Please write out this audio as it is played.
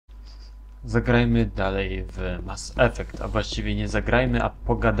Zagrajmy dalej w Mass Effect, a właściwie nie zagrajmy, a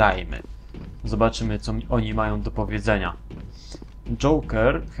pogadajmy. Zobaczymy, co oni mają do powiedzenia.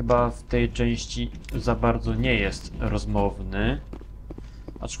 Joker chyba w tej części za bardzo nie jest rozmowny,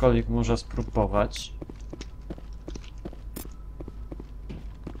 aczkolwiek można spróbować.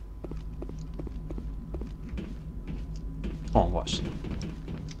 O, właśnie.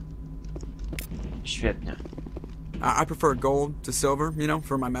 Świetnie. I prefer gold to silver, you know,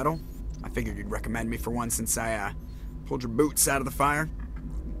 for my metal. I figured you'd recommend me for one since I, pulled your boots out of the fire.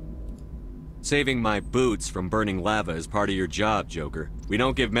 Saving my boots from burning lava is part of your job, Joker. We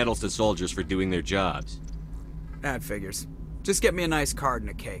don't give medals to soldiers for doing their jobs. That figures. Just get me a nice card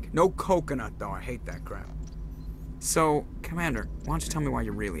and a cake. No coconut, though. I hate that crap. So, Commander, why don't you tell me why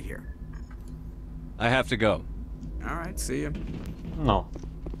you're really here? I have to go. Alright, see you. No.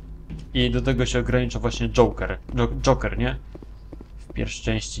 I do tego się ogranicza właśnie Joker. Joker, nie? W pierwszej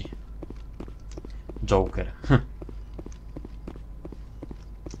części. Joker.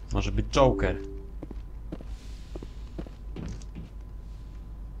 Może być Joker.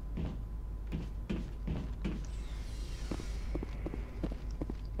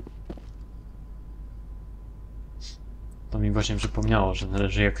 To mi właśnie przypomniało, że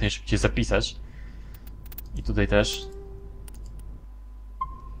należy jak najszybciej zapisać. I tutaj też.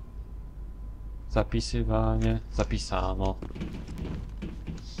 Zapisywanie. Zapisano.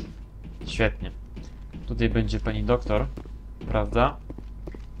 Świetnie. Tutaj będzie pani doktor, prawda?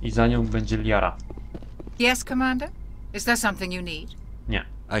 I za nią będzie Liara. Yes, Commander? Is there something you need? Nie.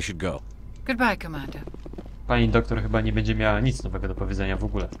 I should go. Goodbye, Commander. Pani doktor chyba nie będzie miała nic nowego do powiedzenia w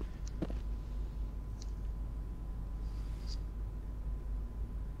ogóle.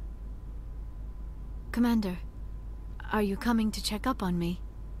 Commander, are you coming to check up on me?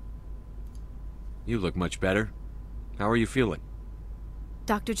 You look much better. How are you feeling?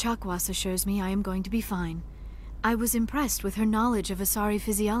 Dr. Chakwas assures me I am going to be fine. I was impressed with her knowledge of Asari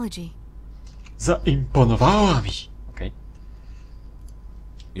physiology. Zaimponowała mi! Okej.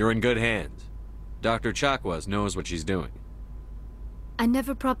 You're in good hands. Dr. Chakwas knows what she's doing. I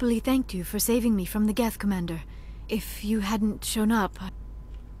never properly thanked you for saving me from the Geth, Commander. If you hadn't shown up,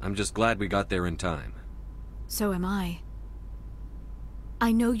 I'm just glad we got there in time. so am I.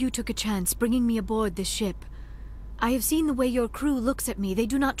 I know you took a chance bringing me aboard this ship. I have seen the way your crew looks at me. They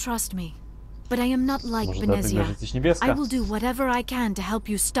do not trust me. But I am not like Może dlatego, że Benezia. jesteś niebieska. I will do whatever I can to help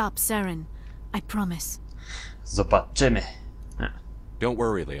you stop Saren. I promise. Zobaczymy. Don't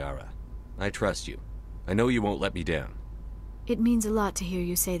worry, Liara. I trust you. I know you won't let me down. It means a lot to hear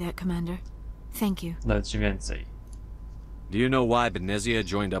you say that, Commander. Thank you. Nawet ci więcej. Do you know why Benezia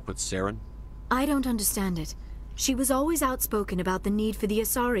joined up with Saren? I don't understand it. She was always outspoken about the need for the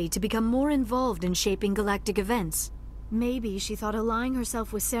Asari to become more involved in shaping galactic events. Maybe she thought allying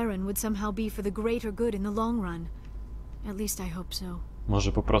herself with Saren would somehow be for the greater good in the long run. At least I hope so.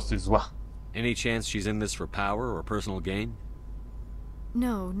 Może po prostu jest zła. Any chance she's in this for power or personal gain?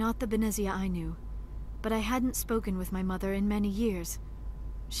 No, not the Benezia I knew. But I hadn't spoken with my mother in many years.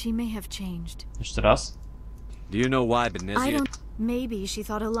 She may have changed. Jeszcze raz. Do you know why I Benezia... don't... Maybe she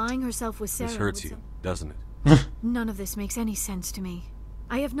thought allying herself with Saren This hurts would you, doesn't it? None of this makes any sense to me.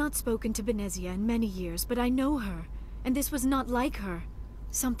 I have not spoken to Benezia in many years, but I know her. And this was not like her.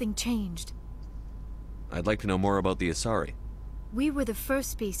 Something changed. I'd like to know more about the Asari. We were the first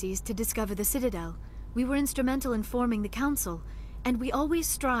species to discover the Citadel. We were instrumental in forming the Council, and we always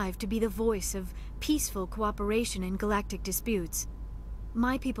strive to be the voice of peaceful cooperation in galactic disputes.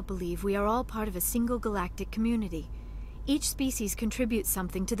 My people believe we are all part of a single galactic community. Each species contributes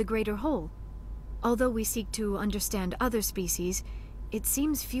something to the greater whole. Although we seek to understand other species, it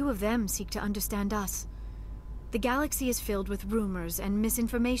seems few of them seek to understand us. The galaxy is filled with rumors and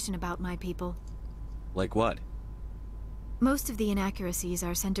misinformation about my people. Like what? Most of the inaccuracies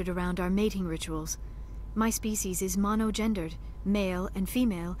are centered around our mating rituals. My species is monogendered. Male and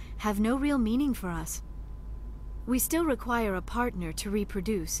female have no real meaning for us. We still require a partner to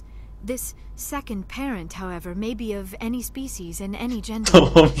reproduce. This second parent, however, may be of any species and any gender. To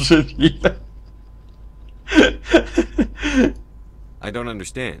obrzydliwe. I don't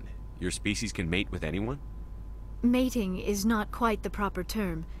understand. Your species can mate with anyone? Mating is not quite the proper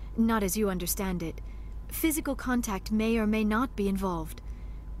term, not as you understand it. Physical contact may or may not be involved,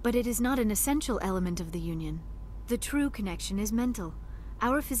 but it is not an essential element of the union. The true connection is mental.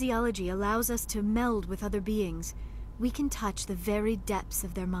 Our physiology allows us to meld with other beings. We can touch the very depths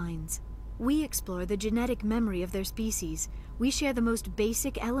of their minds. We explore the genetic memory of their species. We share the most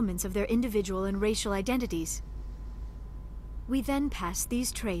basic elements of their individual and racial identities. We then pass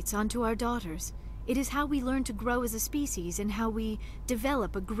these traits on to our daughters. It is how we learn to grow as a species and how we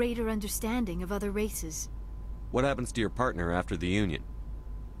develop a greater understanding of other races. What happens to your partner after the union?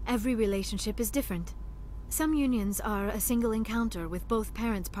 Every relationship is different. Some unions are a single encounter with both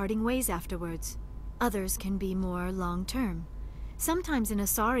parents parting ways afterwards. Others can be more long-term. Sometimes an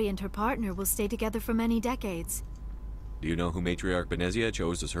Asari and her partner will stay together for many decades. Do you know who Matriarch Benezia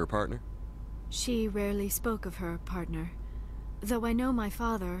chose as her partner? She rarely spoke of her partner. Though I know my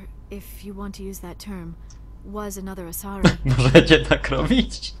father, if you want to use that term, was another Asari. Możecie tak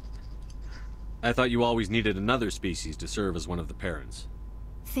robić? I thought you always needed another species to serve as one of the parents.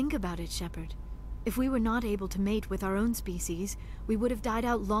 Think about it, Shepard. If we were not able to mate with our own species, we would have died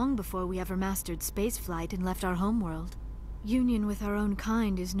out long before we ever mastered spaceflight and left our homeworld. Union with our own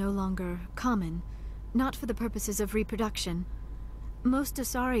kind is no longer common, not for the purposes of reproduction. Most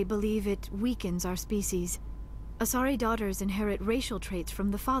Asari believe it weakens our species. Asari daughters inherit racial traits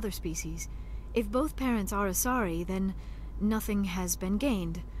from the father species. If both parents are Asari, then nothing has been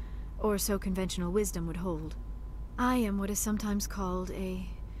gained, or so conventional wisdom would hold. I am what is sometimes called a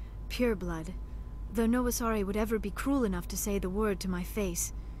pureblood. Though no Asari would ever be cruel enough to say the word to my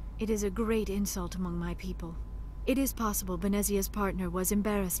face, it is a great insult among my people. It is possible Benezia's partner was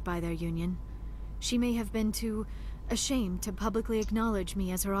embarrassed by their union. She may have been too ashamed to publicly acknowledge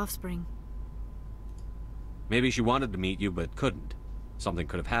me as her offspring. Maybe she wanted to meet you but couldn't. Something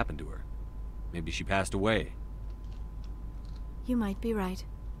could have happened to her. Maybe she passed away. You might be right.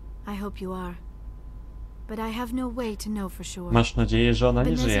 I hope you are. But I have no way to know for sure. Masz nadzieję, że ona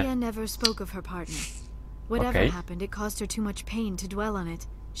nie Benezia żyje. never spoke of her partner. Whatever Okay. happened, it caused her too much pain to dwell on it.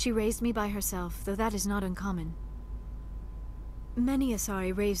 She raised me by herself, though that is not uncommon. Many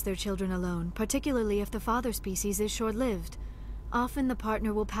Asari raise their children alone, particularly if the father species is short-lived. Often the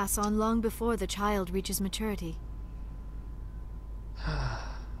partner will pass on long before the child reaches maturity.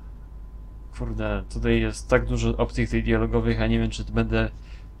 Kurde, tutaj jest tak dużo opcji tych dialogowych, a nie wiem, czy będę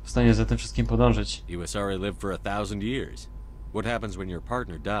w stanie za tym wszystkim podążyć. You Asari live for 1,000 years. What happens when your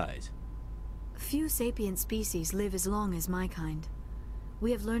partner dies? Few sapient species live as long as my kind.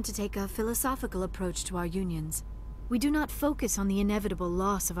 We have learned to take a philosophical approach to our unions. We do not focus on the inevitable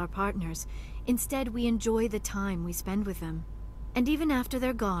loss of our partners. Instead, we enjoy the time we spend with them. And even after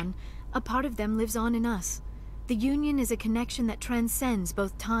they're gone, a part of them lives on in us. The union is a connection that transcends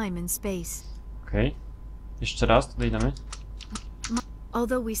both time and space. Okej. Jeszcze raz, tutaj damy.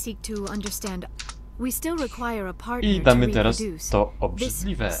 Although we seek to understand, we still require a partner I to damy teraz reproduce. to This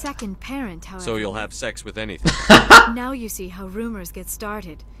obrzydliwe. second parent, however... So you'll have sex with anything. Now you see how rumors get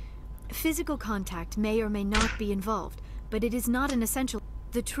started. Physical contact may or may not be involved, but it is not an essential.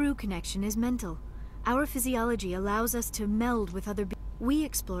 The true connection is mental. Our physiology allows us to meld with other beings. We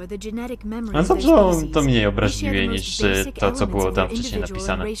explore the genetic A memories of dobrze, their species. to mniej We share obraźliwie the niż most basic to, co było elements of tam our wcześniej individual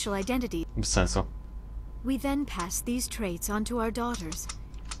and napisane. racial identity. Bez sensu. We then pass these traits on to our daughters.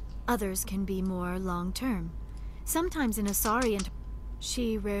 Others can be more long-term. Sometimes an Asari and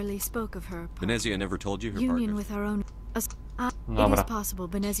she rarely spoke of her Benezia never told you her union partner? with our own. It Dobra. is possible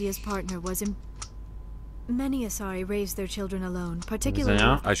Benezia's partner was in. Many Asari raise their children alone, particularly.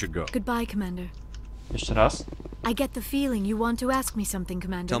 widzenia. I should go. Goodbye, Commander. Jeszcze raz. I get the feeling you want to ask me something,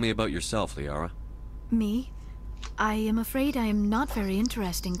 Commander. Tell me about yourself, Liara. Me? I am afraid I am not very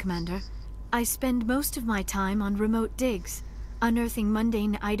interesting, Commander. I spend most of my time on remote digs, unearthing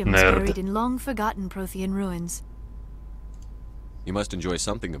mundane items Nerd. buried in long-forgotten Prothean ruins. You must enjoy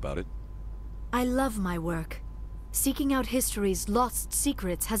something about it. I love my work. Seeking out history's lost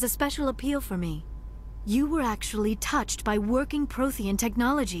secrets has a special appeal for me. You were actually touched by working Prothean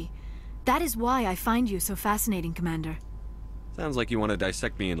technology. That is why I find you so fascinating, Commander. Sounds like you want to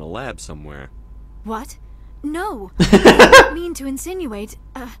dissect me in a lab somewhere. What? No! I didn't mean to insinuate.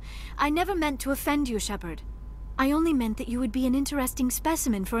 I never meant to offend you, Shepard. I only meant that you would be an interesting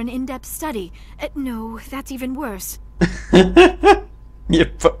specimen for an in-depth study. No, that's even worse. Nie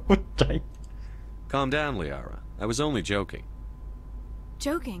pouczaj. Calm down, Liara. I was only joking.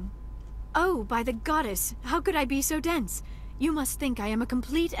 Joking? Oh, by the goddess, how could I be so dense? You must think I am a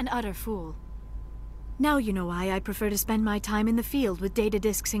complete and utter fool. Now you know why I prefer to spend my time in the field with data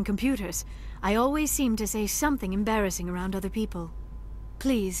disks and computers. I always seem to say something embarrassing around other people.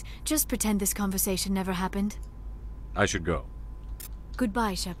 Please, just pretend this conversation never happened. I should go.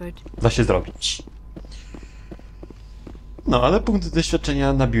 Goodbye, Shepard. Da się zrobić. No, ale punkty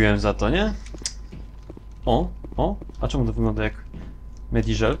doświadczenia nabiłem za to, nie? O, a czemu to wygląda jak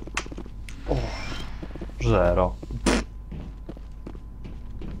Mediżel? O, 0.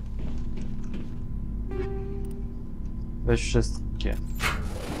 Weź wszystkie.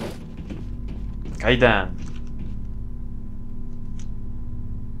 Kajdan.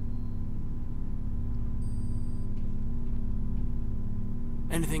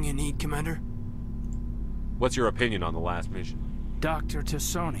 Anything you need, Commander? What's your opinion on the last mission? Dr.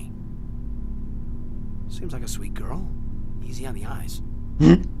 Tassoni. Seems like a sweet girl. Easy on the eyes.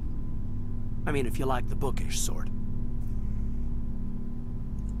 I mean, if you like the bookish sort.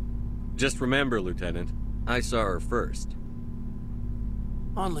 Just remember, Lieutenant, I saw her first.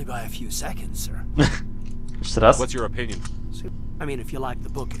 Only by a few seconds, sir. Jeszcze raz? What's your opinion? I mean, if you like the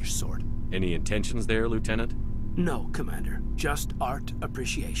bookish sort. Any intentions there, Lieutenant? No, Commander. Just art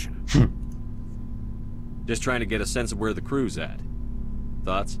appreciation. Just trying to get a sense of where the crew's at.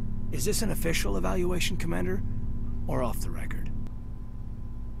 Thoughts? Is this an official evaluation, Commander? Or off the record?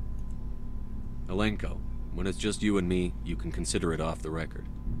 Alenko, when it's just you and me, you can consider it off the record.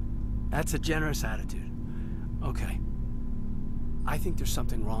 That's a generous attitude. Okay. I think there's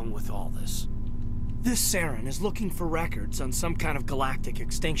something wrong with all this. This Saren is looking for records on some kind of galactic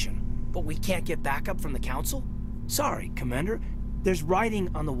extinction, but we can't get backup from the Council? Sorry, Commander. There's writing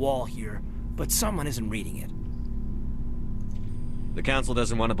on the wall here, but someone isn't reading it. The Council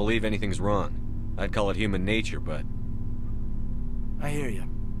doesn't want to believe anything's wrong. I'd call it human nature, but... I hear you.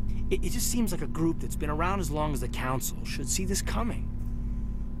 It just seems like a group that's been around as long as the Council should see this coming.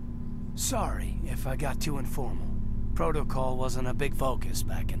 Sorry if I got too informal. Protocol wasn't a big focus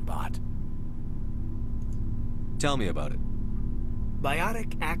back in Bot. Tell me about it.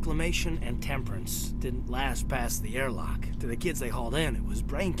 Biotic acclimation and temperance didn't last past the airlock. To the kids they hauled in, it was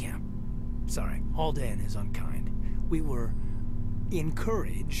brain camp. Sorry, hauled in is unkind. We were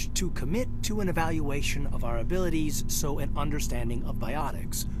encouraged to commit to an evaluation of our abilities so an understanding of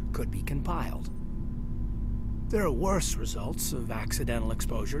biotics could be compiled. There are worse results of accidental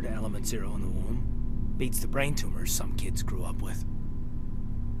exposure to element 0 in the womb. Beats the brain tumors some kids grew up with.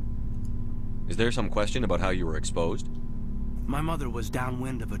 Is there some question about how you were exposed? My mother was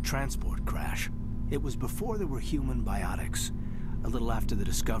downwind of a transport crash. It was before there were human biotics, a little after the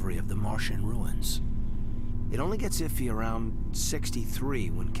discovery of the Martian ruins. It only gets iffy around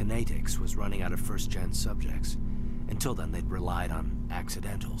 63 when kinetics was running out of first-gen subjects. Until then, they'd relied on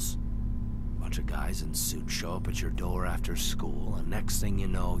accidentals. Bunch of guys in suits show up at your door after school, and next thing you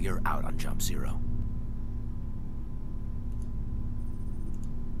know, you're out on Jump Zero.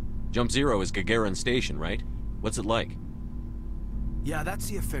 Jump Zero is Gagarin Station, right? What's it like? Yeah, that's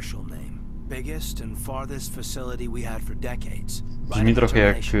the official name. Biggest and farthest facility we had for decades. Brzmi trochę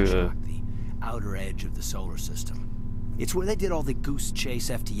jak... the outer edge of the solar system. It's where they did all the Goose Chase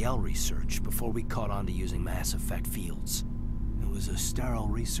FTL research before we caught on to using mass effect fields. It was a sterile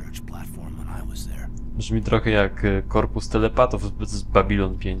research platform when I was there. Brzmi trochę jak korpus telepatów z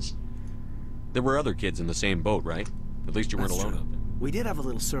Babylon 5. There were other kids in the same boat, right? At least you weren't alone out there. We did have a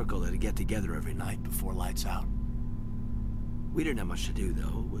little circle that'd get together every night before lights out. We didn't have much to do,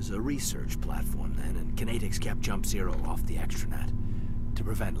 though. It was a research platform then, and kinetics kept Jump Zero off the extranet to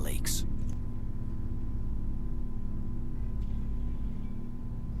prevent leaks.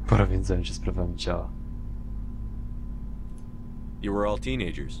 Porawiędzałem się sprawami ciała. You were all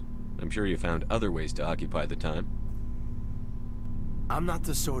teenagers. I'm sure you found other ways to occupy the time. I'm not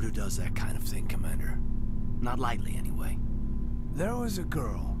the sort who does that kind of thing, Commander. Not lightly, anyway. There was a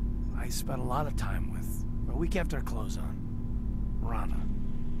girl I spent a lot of time with, but we kept our clothes on. Rana.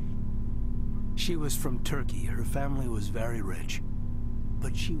 She was from Turkey. Her family was very rich.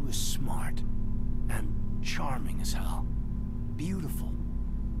 But she was smart and charming as hell. Beautiful,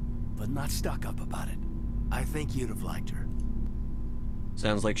 but not stuck up about it. I think you'd have liked her.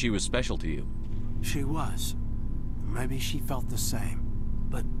 Sounds like she was special to you. She was. Maybe she felt the same.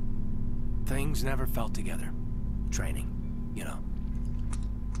 But things never felt together. Training, you know.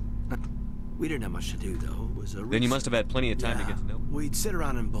 We didn't have much to do, though. It was a Then you must have had plenty of time to get to know her. We'd sit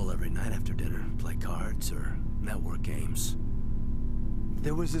around and bull every night after dinner, play cards or network games.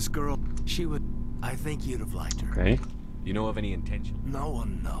 There was this girl. She would... I think you'd have liked her. Okej. You know of any intention? No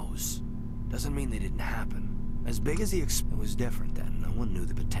one knows. Doesn't mean they didn't happen. As big as it was different then. No one knew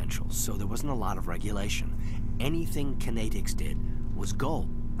the potential, so there wasn't a lot of regulation. Anything kinetics did was gold.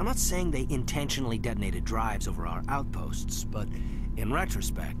 I'm not saying they intentionally detonated drives over our outposts, but in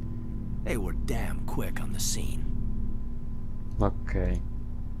retrospect, they were damn quick on the scene. Okej.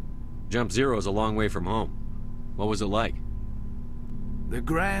 Jump Zero is a long way from home. What was it like? The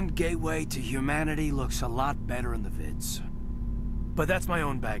grand gateway to humanity looks a lot better in the vids. But that's my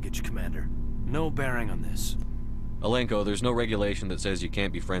own baggage, Commander. No bearing on this. Alenko, there's no regulation that says you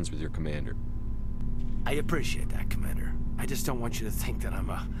can't be friends with your commander. I appreciate that, Commander. I just don't want you to think that I'm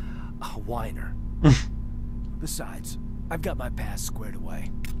a whiner. Besides, I've got my past squared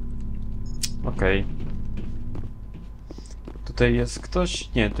away. Okej. Tutaj jest ktoś?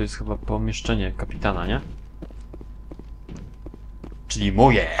 Nie, to jest chyba pomieszczenie kapitana, nie? Czyli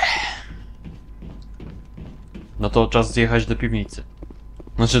moje. No to czas zjechać do piwnicy.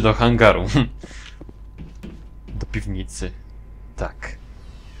 Znaczy do hangaru. Do piwnicy. Tak.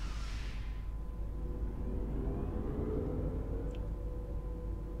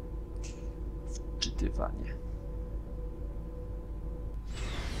 Wczytywanie.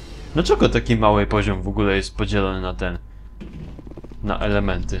 Dlaczego taki mały poziom w ogóle jest podzielony na ten... na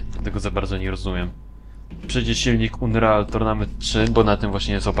elementy? Tego za bardzo nie rozumiem. Przecież silnik Unreal Tournament 3, bo na tym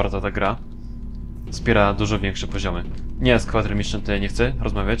właśnie jest oparta ta gra, wspiera dużo większe poziomy. Nie, z Quatermistrzem to ja nie chcę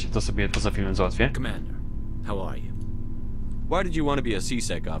rozmawiać, to sobie poza filmem załatwię. Commander, how are you? Why did you want to be a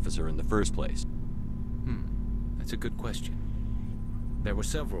CSEC officer in the first place? That's a good question. There were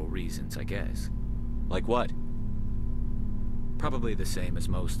several reasons, I guess. Like what? Probably the same as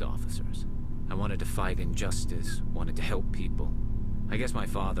most officers. I wanted to fight injustice, wanted to help people. I guess my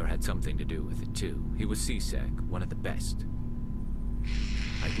father had something to do with it too. He was CSEC, one of the best.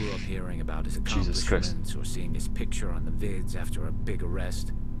 I grew up hearing about his accomplishments or seeing his picture on the vids after a big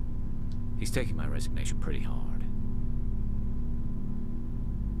arrest. He's taking my resignation pretty hard.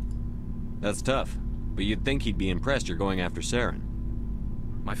 That's tough, but you'd think he'd be impressed you're going after Saren.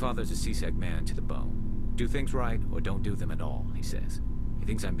 My father's a CSEC man to the bone. Do things right or don't do them at all, he says. He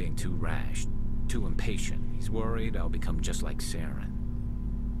thinks I'm being too rash, too impatient. He's worried I'll become just like Saren.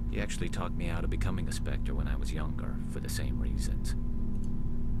 He actually talked me out of becoming a Spectre when I was younger, for the same reasons.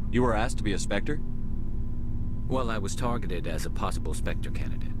 You were asked to be a Spectre? Well, I was targeted as a possible Spectre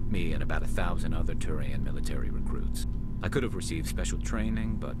candidate, me and about 1,000 other Turian military recruits. I could have received special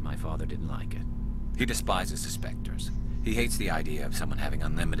training, but my father didn't like it. He despises the Spectres. He hates the idea of someone having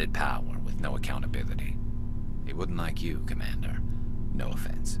unlimited power with no accountability. He wouldn't like you, Commander. No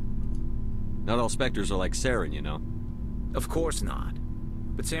offense. Not all Spectres are like Saren, you know. Of course not.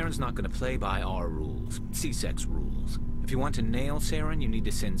 But Saren's not going to play by our rules, CSEC's rules. If you want to nail Saren, you need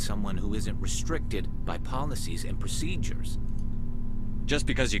to send someone who isn't restricted by policies and procedures. Just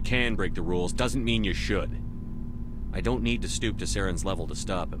because you can break the rules doesn't mean you should. I don't need to stoop to Saren's level to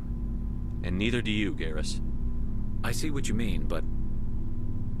stop him. And neither do you, Garrus. I see what you mean, but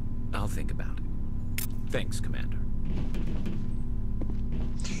I'll think about it. Thanks, Commander.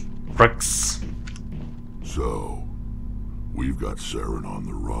 Rex. So, we've got Saren on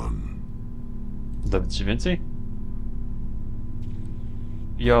the run. Dowiesz się więcej?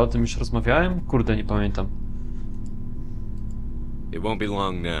 Ja o tym już rozmawiałem? Kurde, nie pamiętam. It won't be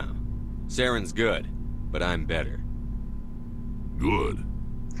long now. Saren's good, but I'm better. Good.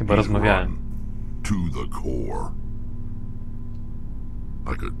 Chyba rozmawiałem. To the core.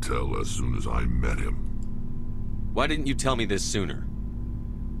 I could tell as soon as I met him. Why didn't you tell me this sooner?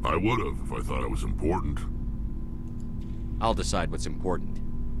 I would have if I thought it was important. I'll decide what's important.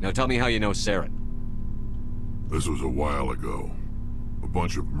 Now tell me how you know Saren. This was a while ago. A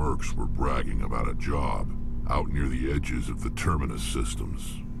bunch of mercs were bragging about a job out near the edges of the Terminus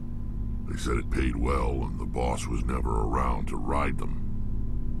systems. They said it paid well and the boss was never around to ride them.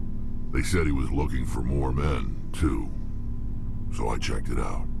 They said he was looking for more men, too. So I checked it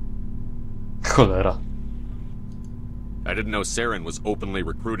out. Cholera. I didn't know Saren was openly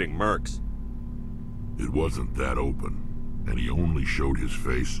recruiting mercs. It wasn't that open, and he only showed his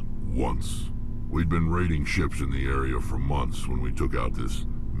face once. We'd been raiding ships in the area for months when we took out this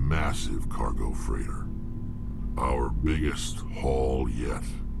massive cargo freighter. Our biggest haul yet.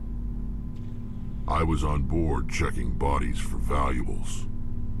 I was on board checking bodies for valuables,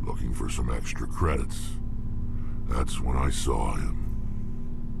 looking for some extra credits. That's when I saw him.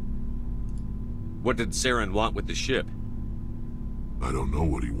 What did Saren want with the ship? I don't know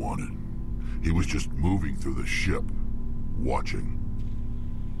what he wanted. He was just moving through the ship, watching.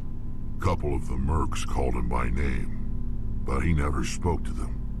 Couple of the mercs called him by name, but he never spoke to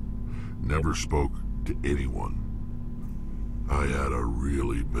them. Never spoke to anyone. I had a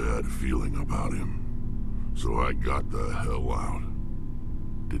really bad feeling about him, so I got the hell out.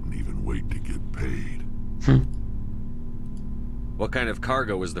 Didn't even wait to get paid. What kind of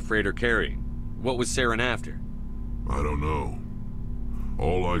cargo was the freighter carrying? What was Saren after? I don't know.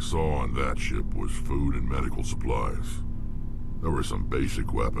 All I saw on that ship was food and medical supplies. There were some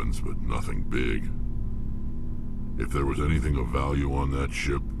basic weapons, but nothing big. If there was anything of value on that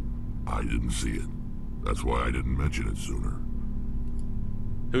ship, I didn't see it. That's why I didn't mention it sooner.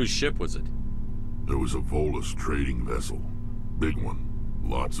 Whose ship was it? There was a Volus trading vessel. Big one.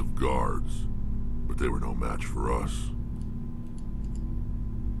 Lots of guards. But they were no match for us.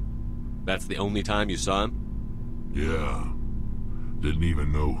 That's the only time you saw him? Yeah. Didn't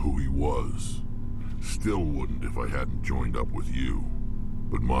even know who he was. Still wouldn't if I hadn't joined up with you.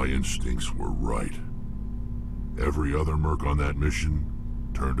 But my instincts were right. Every other merc on that mission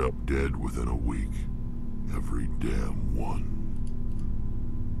turned up dead within a week. Every damn one.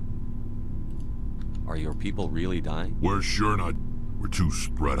 Are your people really dying? We're sure not. We're too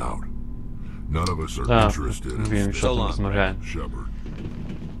spread out. None of us are Tak, interested mówiłem już o tym, rozmawiałem. Shepard.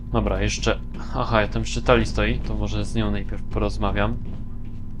 Dobra, jeszcze... Aha, ja tam jeszcze Tali stoi, to może z nią najpierw porozmawiam.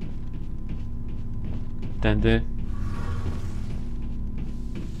 Tędy.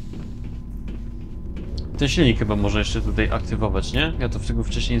 Ten silnik chyba można jeszcze tutaj aktywować, nie? Ja to tego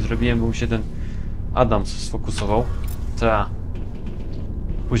wcześniej zrobiłem, bo mi się ten Adams sfokusował. Ta.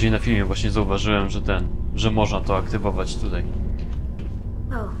 Później na filmie właśnie zauważyłem, że można to aktywować tutaj.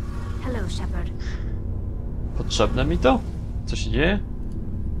 Oh, hello, Shepard. Potrzebne mi to? Co się dzieje?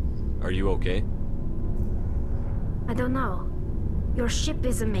 Are you okay? I don't know. Your ship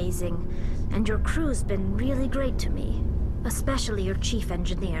is amazing, and your crew's been really great to me, especially your chief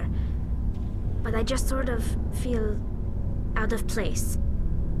engineer. But I just sort of feel out of place.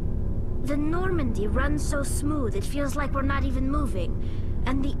 The Normandie runs so smooth it feels like we're not even moving,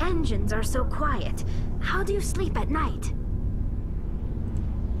 and the engines are so quiet. How do you sleep at night?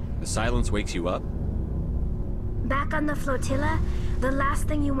 The silence wakes you up? Back on the flotilla, the last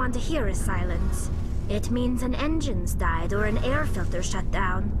thing you want to hear is silence. It means an engine's died or an air filter shut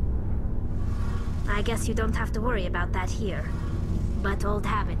down. I guess you don't have to worry about that here. But old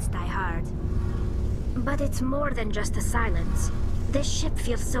habits die hard. But it's more than just the silence. This ship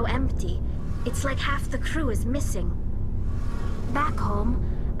feels so empty. It's like half the crew is missing. Back home,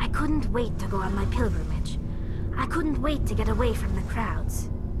 I couldn't wait to go on my pilgrimage. I couldn't wait to get away from the crowds.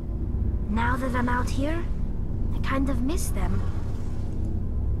 Now that I'm out here, I kind of miss them.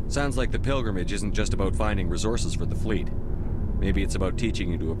 Sounds like the pilgrimage isn't just about finding resources for the fleet. Maybe it's about teaching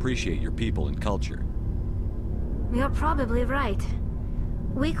you to appreciate your people and culture. You're probably right.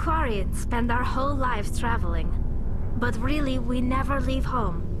 We Quarians spend our whole lives traveling, but really we never leave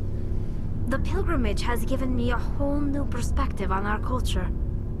home. The pilgrimage has given me a whole new perspective on our culture.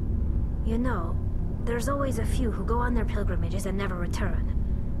 You know, there's always a few who go on their pilgrimages and never return.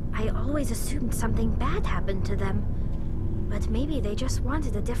 I always assumed something bad happened to them, but maybe they just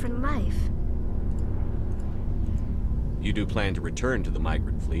wanted a different life. You do plan to return to the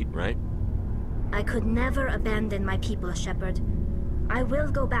migrant fleet, right? I could never abandon my people, Shepard. I will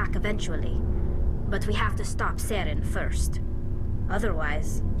go back eventually, but we have to stop Saren first.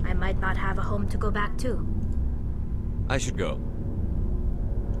 Otherwise, I might not have a home to go back to. I should go.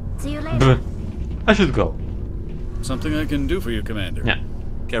 See you later. I should go. Something I can do for you, Commander. Nie.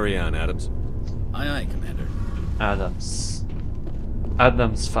 Carry on, Adams. Aye, aye, Commander. Adams.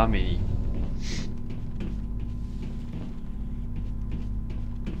 Adams family.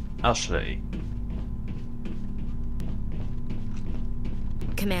 Ashley.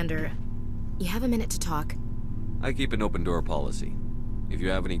 Commander, you have a minute to talk? I keep an open door policy. If you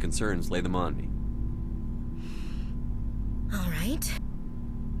have any concerns, lay them on me. All right.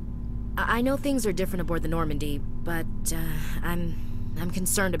 I know things are different aboard the Normandie, but I'm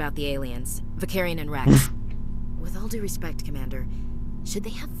concerned about the aliens, Vicarian and Rex. With all due respect, Commander, should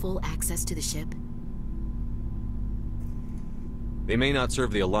they have full access to the ship? They may not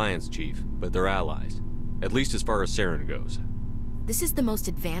serve the Alliance, Chief, but they're allies. At least as far as Saren goes. This is the most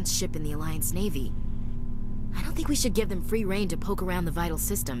advanced ship in the Alliance Navy. I don't think we should give them free rein to poke around the vital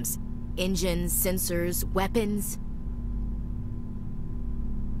systems. Engines, sensors, weapons.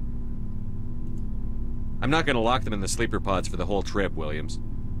 I'm not gonna lock them in the sleeper pods for the whole trip, Williams.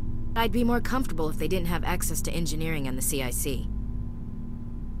 I'd be more comfortable if they didn't have access to engineering and the CIC.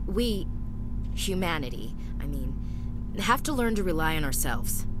 We, humanity, I mean, have to learn to rely on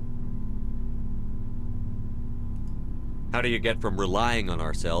ourselves. How do you get from relying on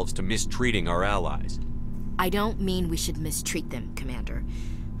ourselves to mistreating our allies? I don't mean we should mistreat them, Commander.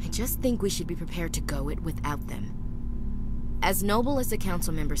 I just think we should be prepared to go it without them. As noble as the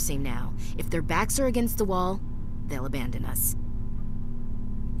council members seem now, if their backs are against the wall, they'll abandon us.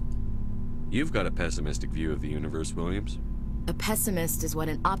 You've got a pessimistic view of the universe, Williams. A pessimist is what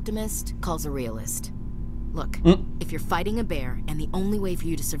an optimist calls a realist. Look, if you're fighting a bear and the only way for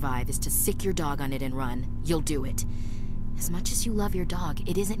you to survive is to sick your dog on it and run, you'll do it. As much as you love your dog,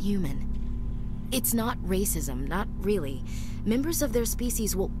 it isn't human. It's not racism, not really. Members of their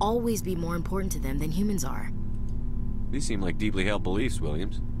species will always be more important to them than humans are. These seem like deeply held beliefs,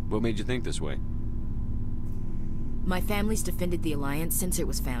 Williams. What made you think this way? My family's defended the Alliance since it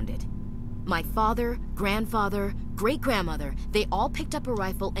was founded. My father, grandfather, great-grandmother, they all picked up a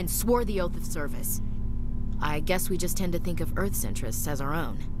rifle and swore the oath of service. I guess we just tend to think of Earth's interests as our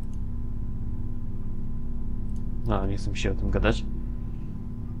own. No, nie chcę mi się o tym gadać.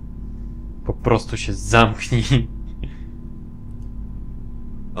 Po prostu się zamknij.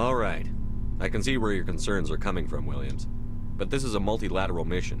 All right. I can see where your concerns are coming from, Williams. But this is a multilateral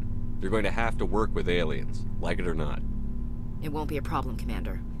mission. You're going to have to work with aliens, like it or not. It won't be a problem,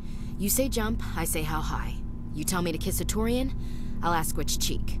 Commander. You say jump, I say how high. You tell me to kiss a Turian, I'll ask which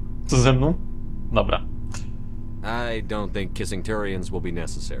cheek. Co ze mną? Dobra. I don't think kissing Turians will be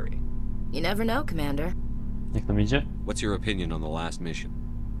necessary. You never know, Commander. Jak nam idzie? What's your opinion on the last mission?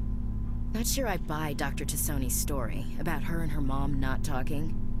 Not sure I buy Dr. Tassoni's story about her and her mom not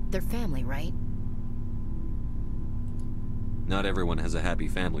talking. They're family, right? Not everyone has a happy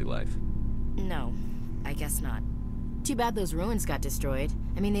family life. No, I guess not. Too bad those ruins got destroyed.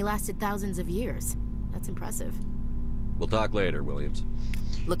 I mean, they lasted thousands of years. That's impressive. We'll talk later, Williams.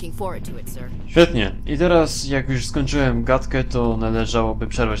 Looking forward to it, sir. Świetnie. I teraz, jak już skończyłem gadkę, to należałoby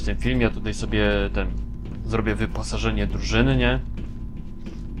przerwać ten film. Ja tutaj sobie zrobię wyposażenie drużyny, nie?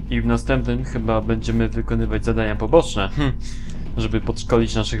 I w następnym chyba będziemy wykonywać zadania poboczne, żeby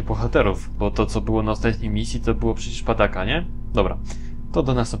podszkolić naszych bohaterów, bo to, co było na ostatniej misji, to było przecież padaka, nie? Dobra, to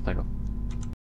do następnego.